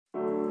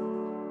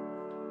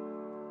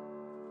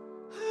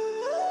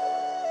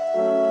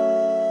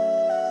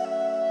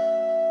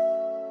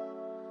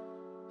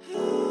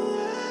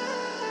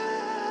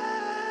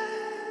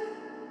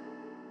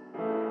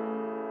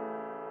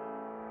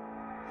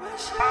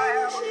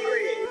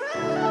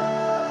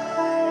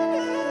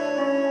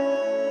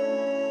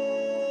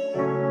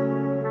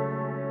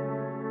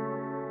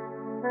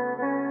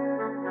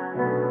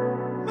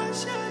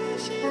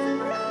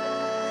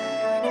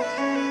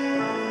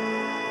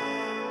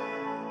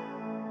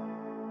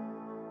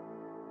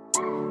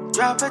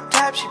Drop a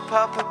tap, she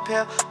pop a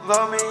pill.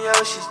 Romeo,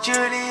 she's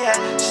Juliet.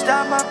 She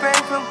stopped my brain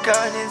from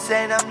going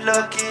insane. I'm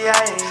lucky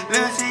I ain't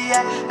losing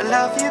yet. I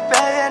love you, babe,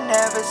 I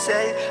never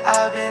say it.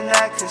 I've been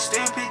acting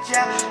stupid,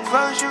 yeah.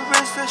 Froze your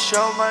wrist to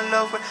show my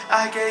love when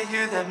I gave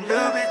you them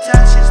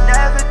Louboutins. She's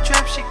never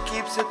tripped, she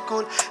keeps it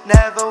cool.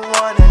 Never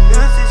wanna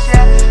lose this,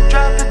 yeah.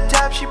 Drop a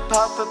tap, she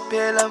pop a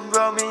pill. I'm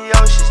Romeo,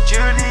 she's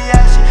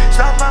Juliet. She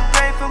stopped my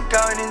brain from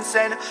going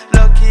insane. I'm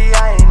lucky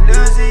I ain't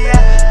losing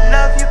yet.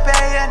 Love you,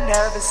 babe, I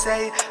never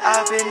say it.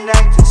 I've been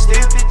acting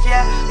stupid,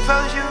 yeah.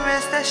 Froze your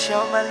wrist to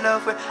show my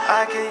love when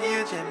I gave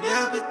you them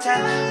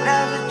Louboutins.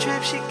 Never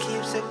trip, she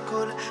keeps it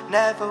cool.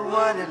 Never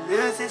wanna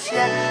lose this,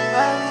 yeah.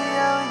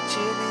 Romeo and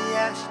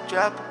Juliet, she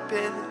drop a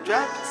pill and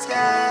drop a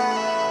sky.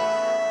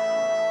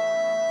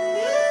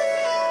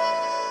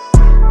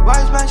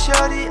 Why's my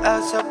shorty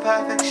oh so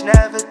perfect? She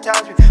never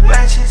tells me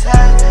when she's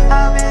hurt.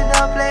 I've been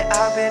up late,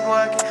 I've been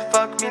working.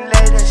 Fuck me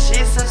later,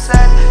 she's so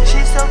sad.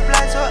 She's so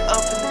blind, so I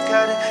open the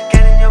curtain.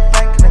 Get in your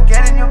bank and I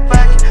get in your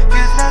back.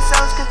 Feels not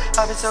sounds good,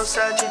 I've been so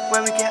searching.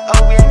 When we get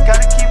old, we ain't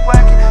gotta keep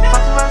working.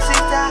 Fuck around,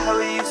 see that,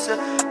 how are you so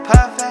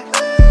perfect?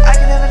 I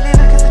can never leave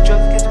it cause the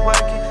drugs get to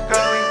working.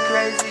 Going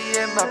crazy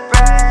in my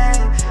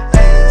brain.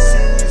 Ain't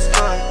seen this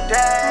for a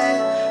day.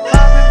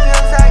 Popping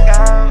pills like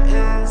I'm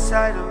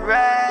inside a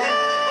rain.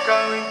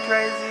 Going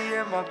crazy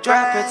in my brain.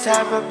 Drop a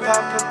tap, a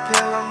pop a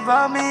pill. I'm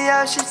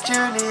Romeo, she's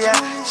Juliet.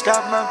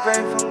 Stop my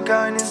brain from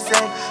going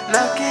insane.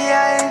 Lucky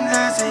I ain't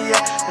losing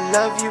yet. I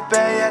love you,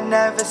 babe, I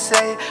never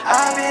say it.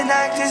 I've been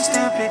acting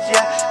stupid,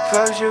 yeah.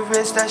 Froze your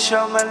wrist, I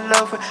show my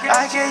love when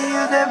I gave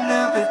you them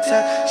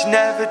Louboutins. She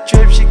never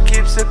trips, she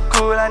keeps it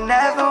cool. I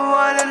never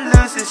wanna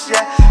lose this,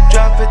 yeah.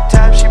 Drop a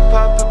tap, she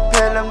pop a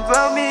pill. I'm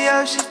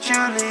Romeo, she's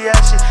Juliet.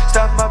 She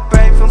stopped my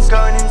brain from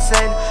going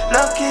insane.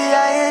 Lucky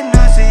I ain't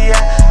losing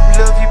yet.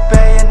 Love you,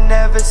 babe, I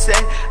never say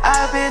it.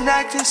 I've been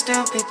acting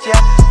stupid,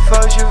 yeah.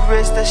 Froze your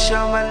wrist, I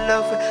show my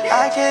love when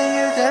I gave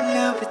you them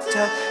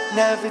Louboutins.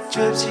 Never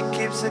trips, she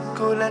keeps it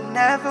cool. I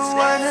never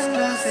wanna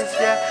lose it,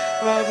 yeah.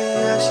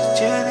 Romeo, she's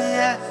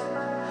Juliet.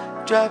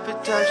 Drop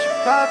it, touch, she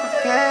pop a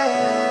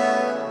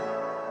pill.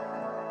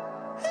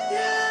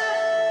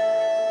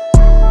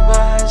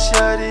 My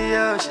shorty,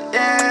 oh, she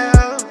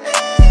ill.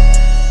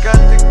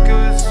 Got the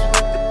goose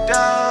with the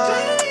dog.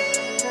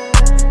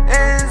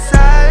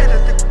 Inside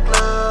of the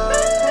club.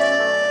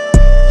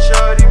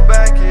 Shorty,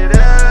 back it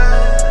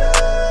up.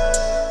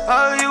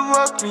 Oh, you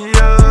woke me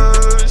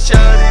up.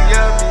 Shorty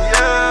got me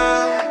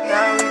up.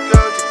 Now we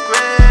go to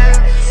crib.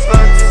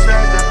 Fucked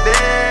inside the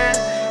bed.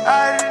 I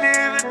didn't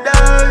even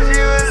know she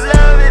was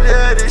loving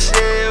her the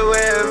shit.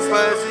 Where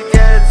pussy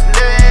gets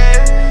lit.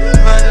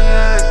 Running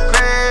her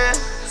crib.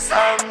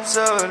 I'm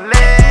so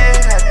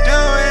lit. I do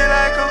it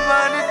like I'm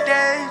on a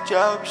day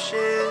job shit.